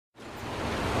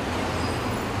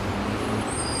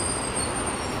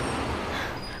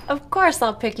Of course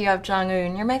I'll pick you up,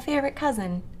 Jong-un. You're my favorite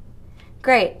cousin.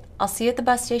 Great. I'll see you at the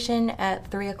bus station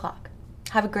at 3 o'clock.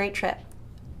 Have a great trip.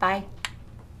 Bye.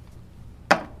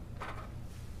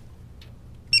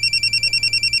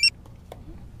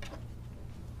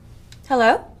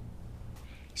 Hello?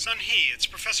 Sun-hee, it's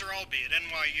Professor Albee at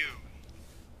NYU.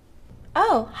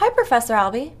 Oh, hi, Professor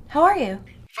Albee. How are you?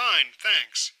 Fine,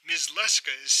 thanks. Ms.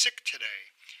 Leska is sick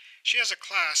today. She has a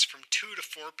class from 2 to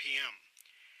 4 p.m.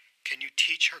 Can you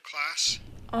teach her class?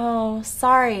 Oh,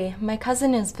 sorry. My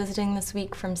cousin is visiting this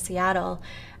week from Seattle,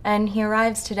 and he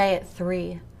arrives today at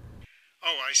 3.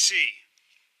 Oh, I see.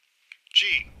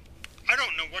 Gee, I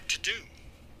don't know what to do.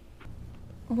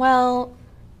 Well,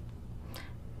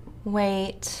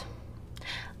 wait.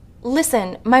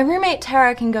 Listen, my roommate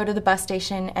Tara can go to the bus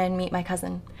station and meet my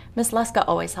cousin. Miss Leska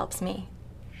always helps me.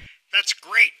 That's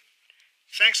great.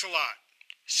 Thanks a lot.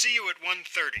 See you at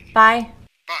 1:30. Bye.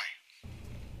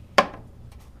 Bye.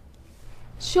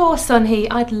 Sure, Sun-hee,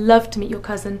 I'd love to meet your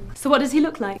cousin. So what does he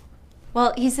look like?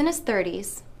 Well, he's in his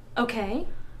 30s, Okay.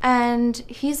 and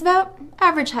he's about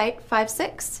average height,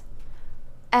 5'6",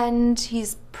 and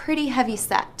he's pretty heavy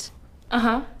set.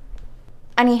 Uh-huh.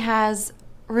 And he has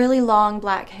really long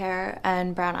black hair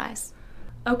and brown eyes.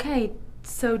 Okay,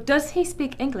 so does he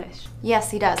speak English? Yes,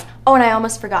 he does. Oh, and I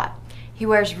almost forgot. He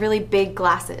wears really big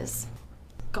glasses.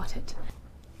 Got it.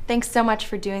 Thanks so much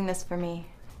for doing this for me.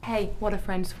 Hey, what are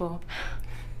friends for?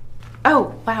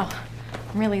 Oh, wow.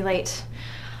 I'm really late.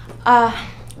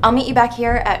 I'll meet you back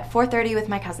here at 4:30 with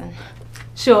my cousin.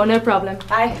 Sure, no problem.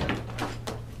 Bye.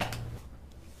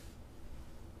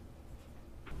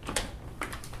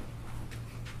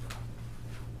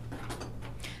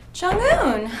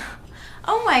 Jong-un!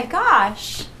 Oh my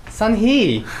gosh!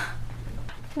 Sun-hee!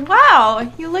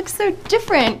 Wow, you look so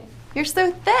different. You're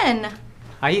so thin.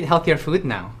 I eat healthier food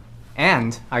now.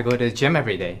 And I go to the gym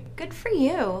every day. Good for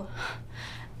you.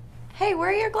 Hey, where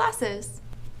are your glasses?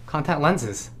 Contact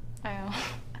lenses.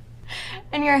 Oh.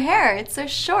 And your hair, it's so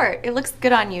short. It looks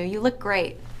good on you. You look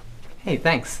great. Hey,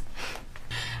 thanks.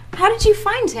 How did you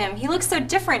find him? He looks so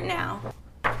different now.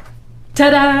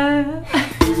 Ta-da!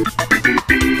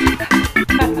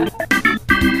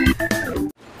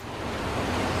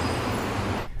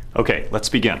 Okay, let's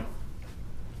begin.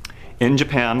 In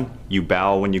Japan, you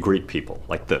bow when you greet people,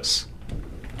 like this.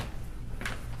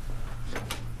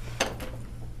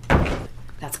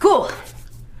 That's cool.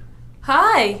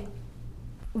 Hi!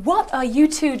 What are you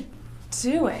two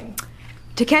doing?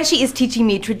 Takeshi is teaching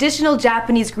me traditional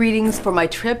Japanese greetings for my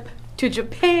trip to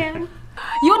Japan.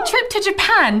 Your trip to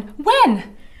Japan?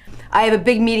 When? I have a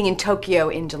big meeting in Tokyo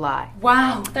in July.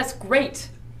 Wow, that's great.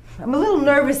 I'm a little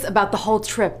nervous about the whole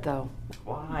trip, though.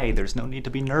 Why? There's no need to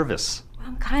be nervous.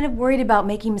 I'm kind of worried about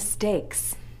making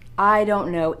mistakes. I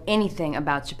don't know anything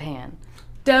about Japan.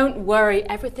 Don't worry,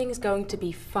 everything's going to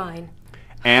be fine.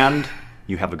 And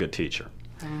you have a good teacher.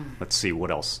 Let's see, what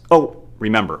else? Oh,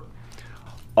 remember,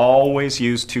 always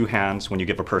use 2 hands when you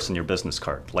give a person your business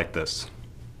card, like this.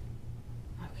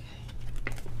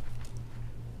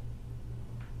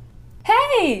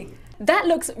 Hey! That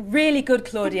looks really good,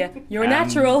 Claudia. You're a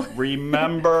natural.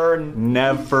 Remember,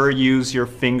 never use your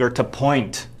finger to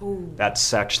point. Ooh.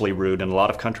 That's actually rude in a lot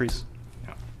of countries.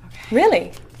 Yeah.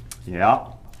 Really? Yeah.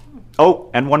 Oh,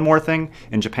 and one more thing.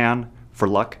 In Japan, for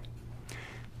luck,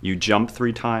 you jump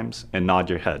 3 times and nod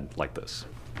your head like this.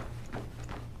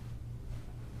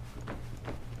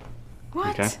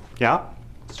 What? Okay? Yeah?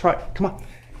 Let's try it. Come on.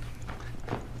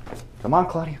 Come on,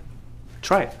 Claudia.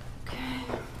 Try it.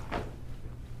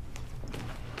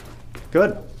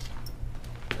 Good.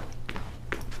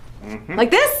 Mm-hmm.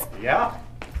 Like this? Yeah.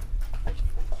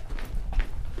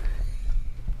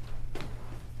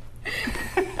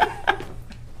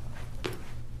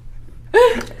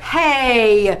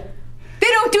 Hey! They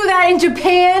don't do that in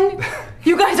Japan!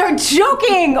 You guys are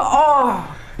joking!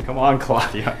 Oh! Come on,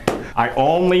 Claudia. I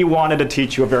only wanted to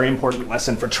teach you a very important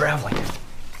lesson for traveling.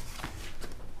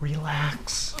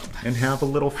 Relax and have a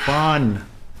little fun.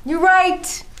 You're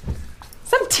right!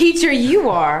 Some teacher you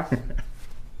are.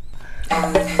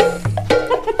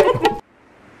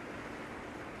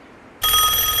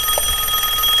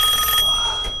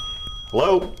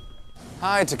 Hello?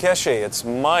 Hi, Takeshi. It's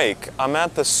Mike. I'm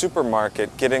at the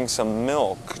supermarket getting some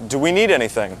milk. Do we need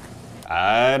anything?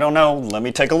 I don't know. Let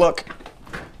me take a look.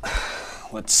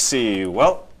 Let's see.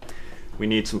 Well, we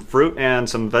need some fruit and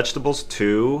some vegetables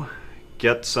too.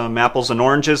 Get some apples and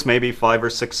oranges, maybe 5 or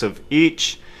 6 of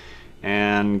each.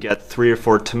 And get 3 or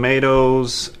 4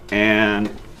 tomatoes and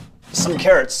some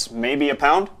carrots, maybe a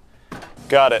pound.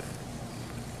 Got it.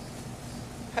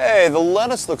 Hey, the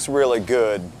lettuce looks really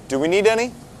good. Do we need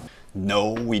any?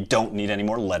 No, we don't need any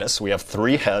more lettuce. We have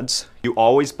 3 heads. You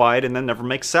always buy it and then never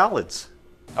make salads.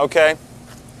 Okay.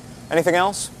 Anything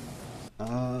else?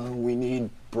 We need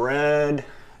bread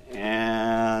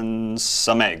and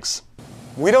some eggs.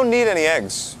 We don't need any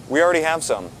eggs. We already have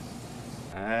some.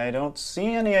 I don't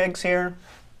see any eggs here.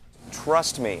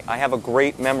 Trust me, I have a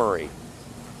great memory.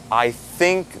 I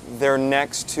think they're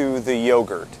next to the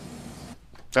yogurt.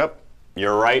 Yep,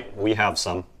 you're right. We have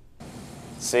some.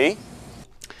 See?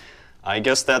 I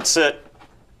guess that's it.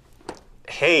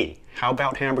 Hey, how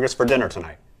about hamburgers for dinner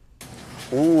tonight?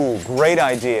 Ooh, great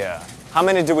idea. How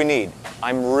many do we need?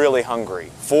 I'm really hungry.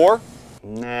 4?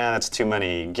 Nah, that's too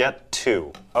many. Get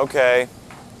 2. Okay,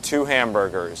 2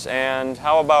 hamburgers. And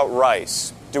how about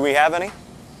rice? Do we have any?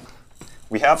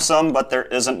 We have some, but there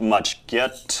isn't much.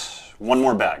 Get 1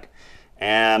 more bag.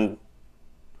 And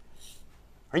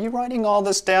are you writing all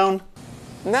this down?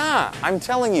 Nah, I'm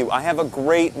telling you, I have a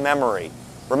great memory.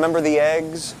 Remember the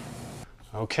eggs?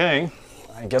 Okay,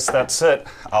 I guess that's it.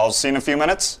 I'll see you in a few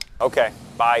minutes. Okay,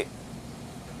 bye.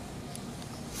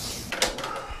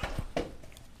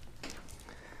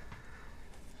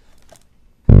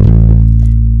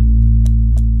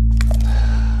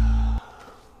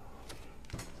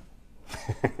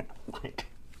 Mike,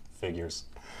 figures.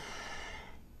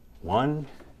 1,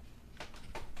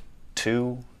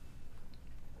 2,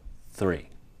 3.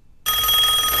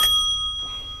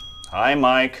 Hi,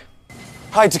 Mike.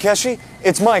 Hi, Takeshi.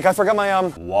 It's Mike. I forgot my,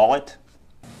 Wallet?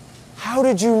 How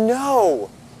did you know?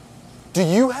 Do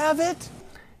you have it?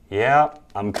 Yeah,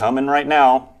 I'm coming right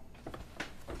now.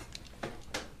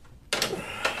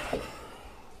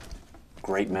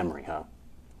 Great memory, huh?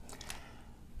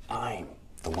 I'm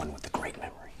the one with the great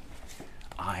memory.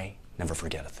 I never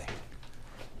forget a thing.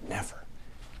 Never,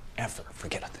 ever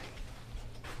forget a thing.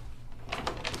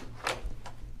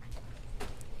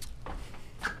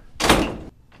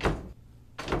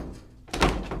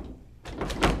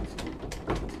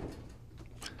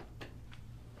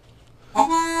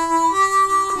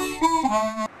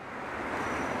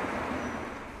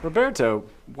 Roberto,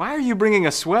 why are you bringing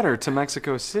a sweater to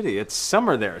Mexico City? It's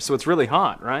summer there, so it's really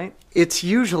hot, right? It's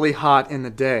usually hot in the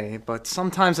day, but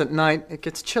sometimes at night it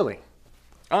gets chilly.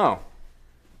 Oh.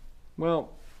 Well,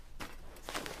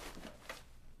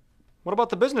 what about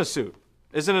the business suit?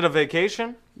 Isn't it a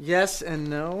vacation? Yes and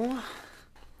no.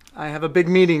 I have a big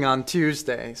meeting on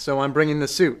Tuesday, so I'm bringing the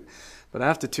suit. But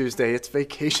after Tuesday, it's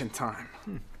vacation time.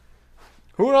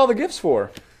 Who are all the gifts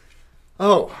for?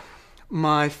 Oh,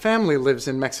 my family lives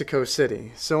in Mexico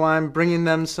City, so I'm bringing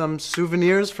them some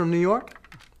souvenirs from New York.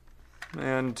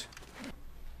 And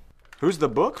who's the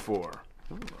book for?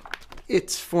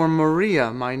 It's for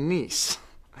Maria, my niece.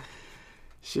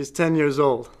 She's 10 years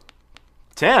old.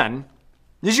 10?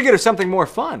 You should get her something more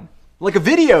fun, like a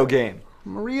video game.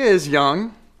 Maria is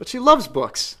young, but she loves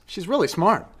books. She's really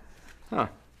smart. Huh.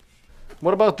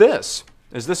 What about this?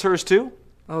 Is this hers too?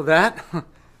 Oh, that?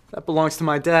 That belongs to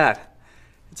my dad.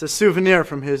 It's a souvenir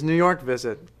from his New York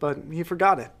visit, but he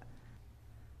forgot it.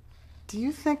 Do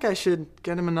you think I should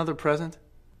get him another present?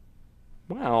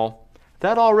 Well,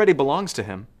 that already belongs to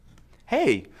him.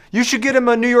 Hey, you should get him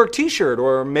a New York t-shirt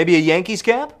or maybe a Yankees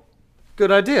cap.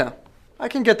 Good idea. I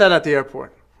can get that at the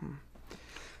airport.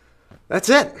 That's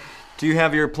it. Do you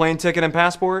have your plane ticket and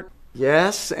passport?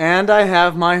 Yes, and I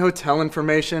have my hotel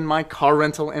information, my car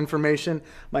rental information,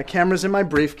 my camera's in my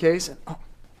briefcase. Oh.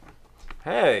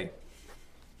 Hey,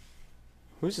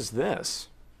 whose is this?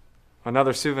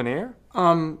 Another souvenir?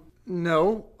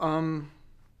 No,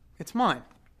 it's mine.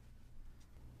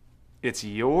 It's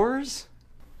yours?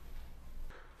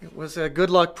 It was a good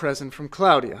luck present from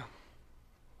Claudia.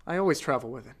 I always travel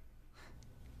with it.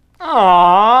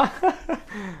 Aww!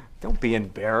 Don't be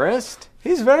embarrassed.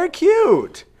 He's very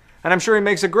cute. And I'm sure he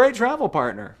makes a great travel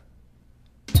partner.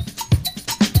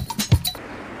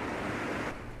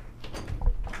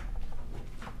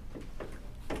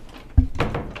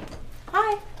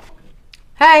 Hi.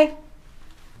 Hey.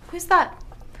 Who's that?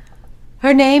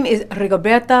 Her name is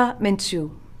Rigoberta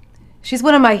Menchú. She's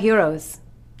one of my heroes.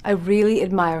 I really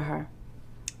admire her.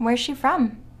 Where's she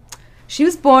from? She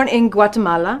was born in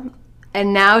Guatemala,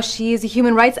 and now she is a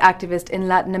human rights activist in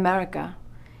Latin America.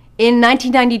 In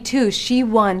 1992, she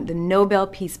won the Nobel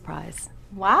Peace Prize.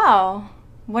 Wow.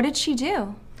 What did she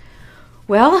do?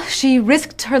 Well, she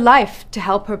risked her life to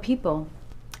help her people.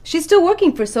 She's still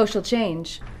working for social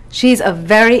change. She's a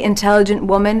very intelligent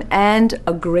woman and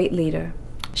a great leader.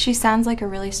 She sounds like a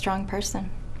really strong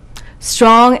person.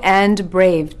 Strong and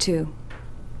brave, too.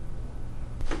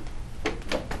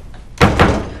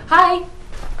 Hi.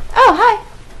 Oh, hi.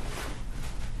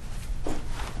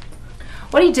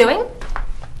 What are you doing?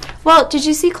 Well, did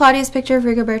you see Claudia's picture of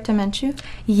Rigoberta Menchú?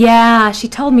 Yeah, she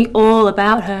told me all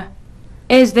about her.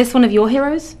 Is this one of your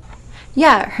heroes?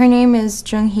 Yeah, her name is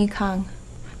Jung-hee Kang.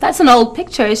 That's an old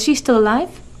picture. Is she still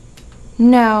alive?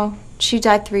 No, she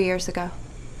died 3 years ago.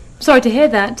 Sorry to hear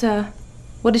that.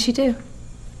 What did she do?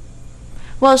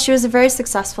 Well, she was a very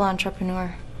successful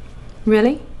entrepreneur.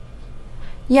 Really?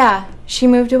 Yeah, she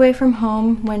moved away from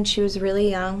home when she was really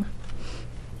young.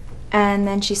 And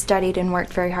then she studied and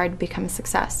worked very hard to become a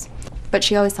success. But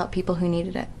she always helped people who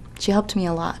needed it. She helped me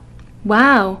a lot.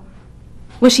 Wow.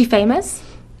 Was she famous?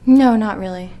 No, not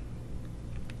really.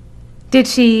 Did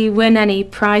she win any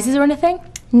prizes or anything?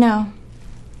 No.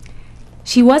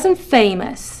 She wasn't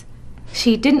famous.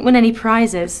 She didn't win any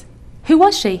prizes. Who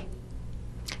was she?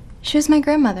 She was my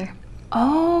grandmother.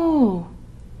 Oh.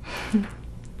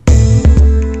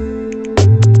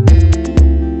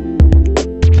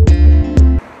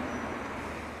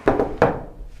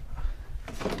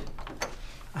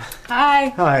 Hi.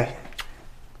 Hi.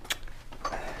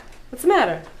 What's the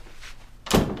matter?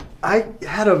 I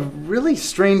had a really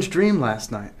strange dream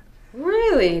last night.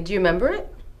 Really? Do you remember it?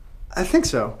 I think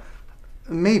so.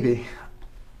 Maybe.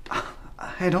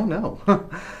 I don't know.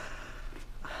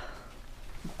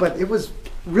 But it was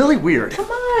really weird. Come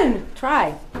on,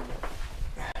 try.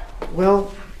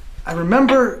 Well, I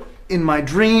remember in my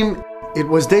dream it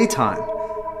was daytime,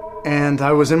 and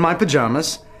I was in my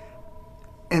pajamas,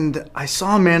 and I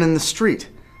saw a man in the street.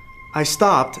 I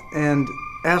stopped and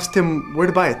asked him where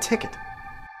to buy a ticket.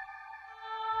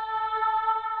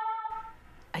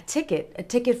 A ticket? A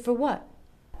ticket for what?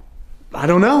 I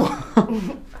don't know.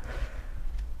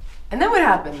 And then what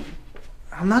happened?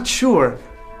 I'm not sure,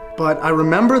 but I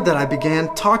remember that I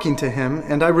began talking to him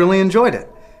and I really enjoyed it.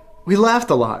 We laughed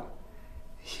a lot.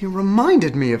 He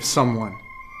reminded me of someone.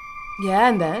 Yeah,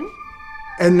 and then?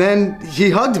 And then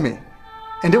he hugged me,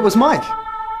 and it was Mike.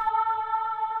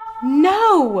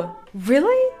 No!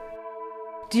 Really?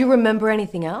 Do you remember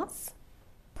anything else?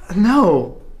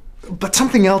 No, but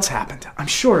something else happened. I'm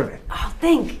sure of it. Oh,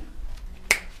 think.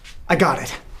 I got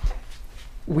it.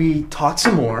 We talked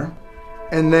some more,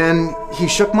 and then he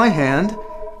shook my hand,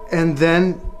 and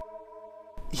then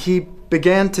he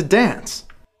began to dance.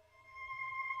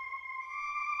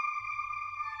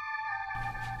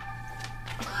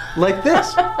 Like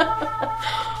this.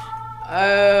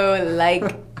 Oh, like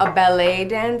a ballet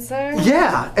dancer?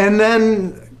 Yeah, and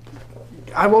then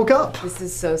I woke up. This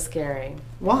is so scary.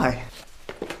 Why?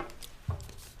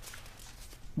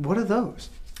 What are those?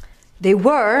 They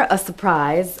were a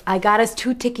surprise. I got us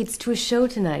 2 tickets to a show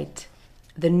tonight.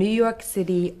 The New York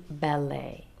City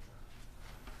Ballet.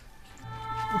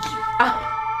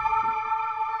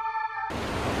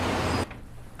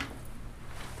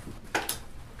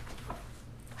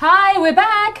 Hi, we're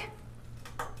back.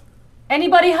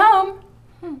 Anybody home?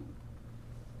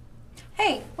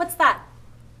 Hey, what's that?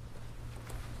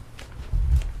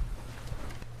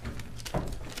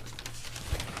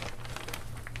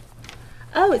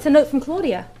 Oh, it's a note from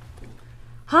Claudia.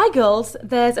 Hi, girls.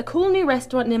 There's a cool new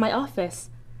restaurant near my office.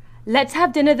 Let's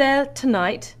have dinner there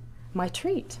tonight. My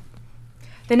treat.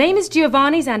 The name is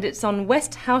Giovanni's and it's on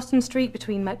West Houston Street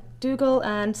between MacDougall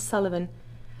and Sullivan.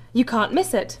 You can't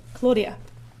miss it. Claudia.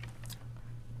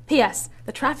 P.S.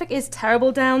 The traffic is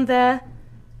terrible down there.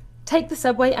 Take the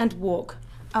subway and walk.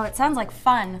 Oh, it sounds like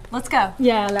fun. Let's go.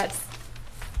 Yeah, let's.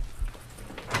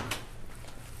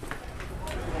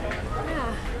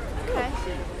 Okay.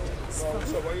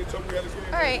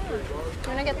 All right. Do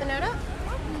you want to get the note up?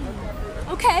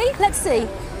 Okay, let's see.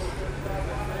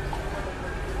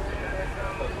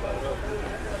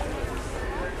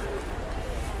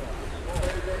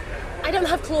 I don't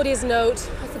have Claudia's note.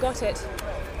 I forgot it.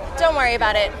 Don't worry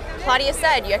about it. Claudia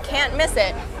said you can't miss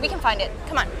it. We can find it.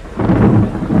 Come on.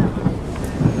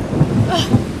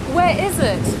 Where is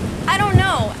it? I don't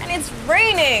know, and it's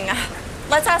raining.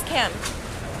 Let's ask him.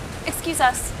 Excuse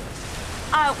us.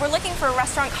 We're looking for a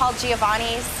restaurant called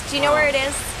Giovanni's. Do you know where it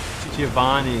is?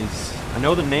 Giovanni's. I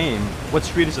know the name. What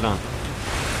street is it on?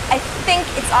 I think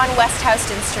it's on West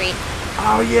Houston Street.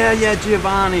 Oh, yeah,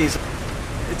 Giovanni's.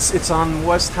 It's on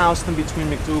West Houston between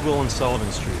MacDougall and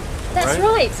Sullivan Street. That's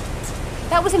right.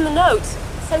 That was in the note.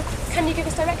 So can you give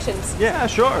us directions? Yeah,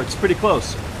 sure. It's pretty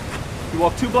close. You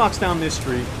walk 2 blocks down this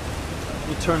street.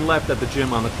 You turn left at the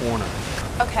gym on the corner.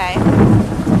 Okay.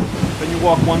 Then you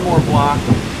walk 1 more block.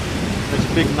 There's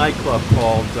a big nightclub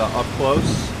called Up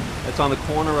Close. It's on the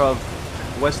corner of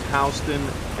West Houston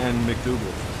and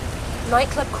MacDougall.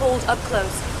 Nightclub called Up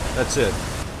Close. That's it.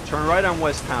 Turn right on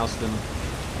West Houston.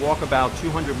 Walk about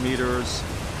 200 meters.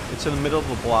 It's in the middle of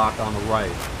the block on the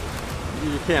right.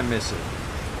 You can't miss it.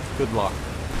 Good luck.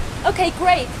 Okay,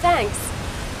 great. Thanks.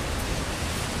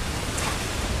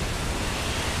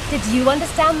 Did you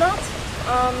understand that?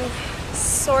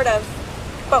 Sort of.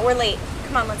 But we're late.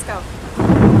 Come on, let's go.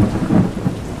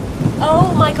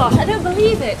 Oh my gosh, I don't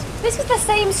believe it. This is the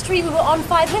same street we were on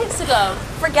 5 minutes ago.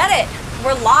 Forget it.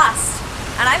 We're lost.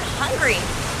 And I'm hungry.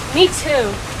 Me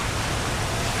too.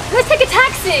 Let's take a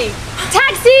taxi!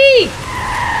 Taxi!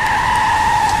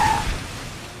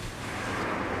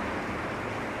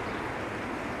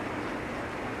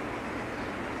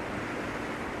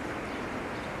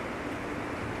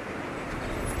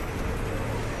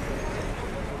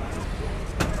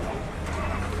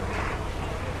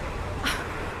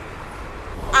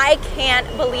 I can't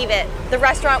believe it. The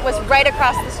restaurant was right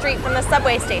across the street from the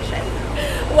subway station.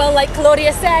 Well, like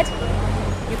Claudia said,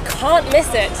 you can't miss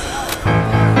it.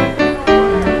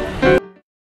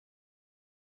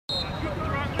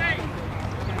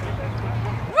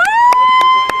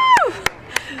 Woo!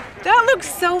 That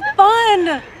looks so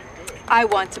fun. I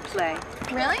want to play.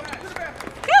 Really?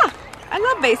 Yeah, I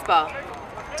love baseball.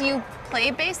 Do you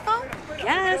play baseball?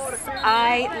 Yes,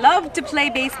 I love to play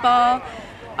baseball.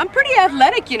 I'm pretty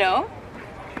athletic, you know.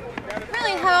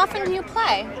 Really? How often do you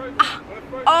play?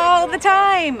 All the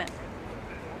time.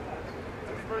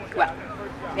 Well,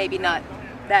 maybe not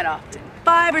that often.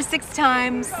 5 or 6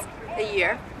 times a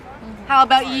year. How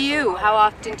about you? How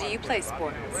often do you play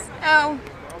sports? Oh,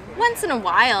 once in a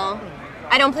while.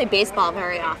 I don't play baseball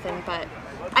very often, but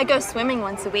I go swimming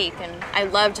once a week, and I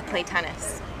love to play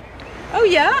tennis. Oh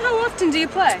yeah? How often do you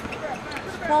play?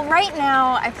 Well, right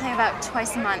now I play about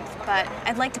twice a month, but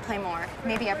I'd like to play more,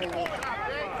 maybe every week.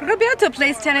 Roberto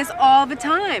plays tennis all the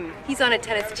time. He's on a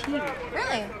tennis team.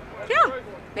 Really? Yeah.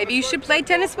 Maybe you should play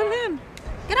tennis with him.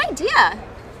 Good idea.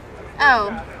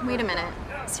 Oh, wait a minute.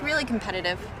 It's really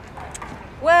competitive.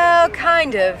 Well,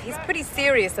 kind of. He's pretty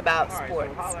serious about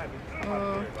sports.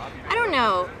 I don't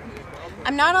know.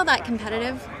 I'm not all that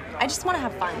competitive. I just want to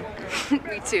have fun.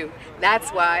 Me too. That's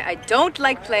why I don't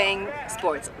like playing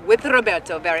sports with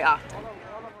Roberto very often.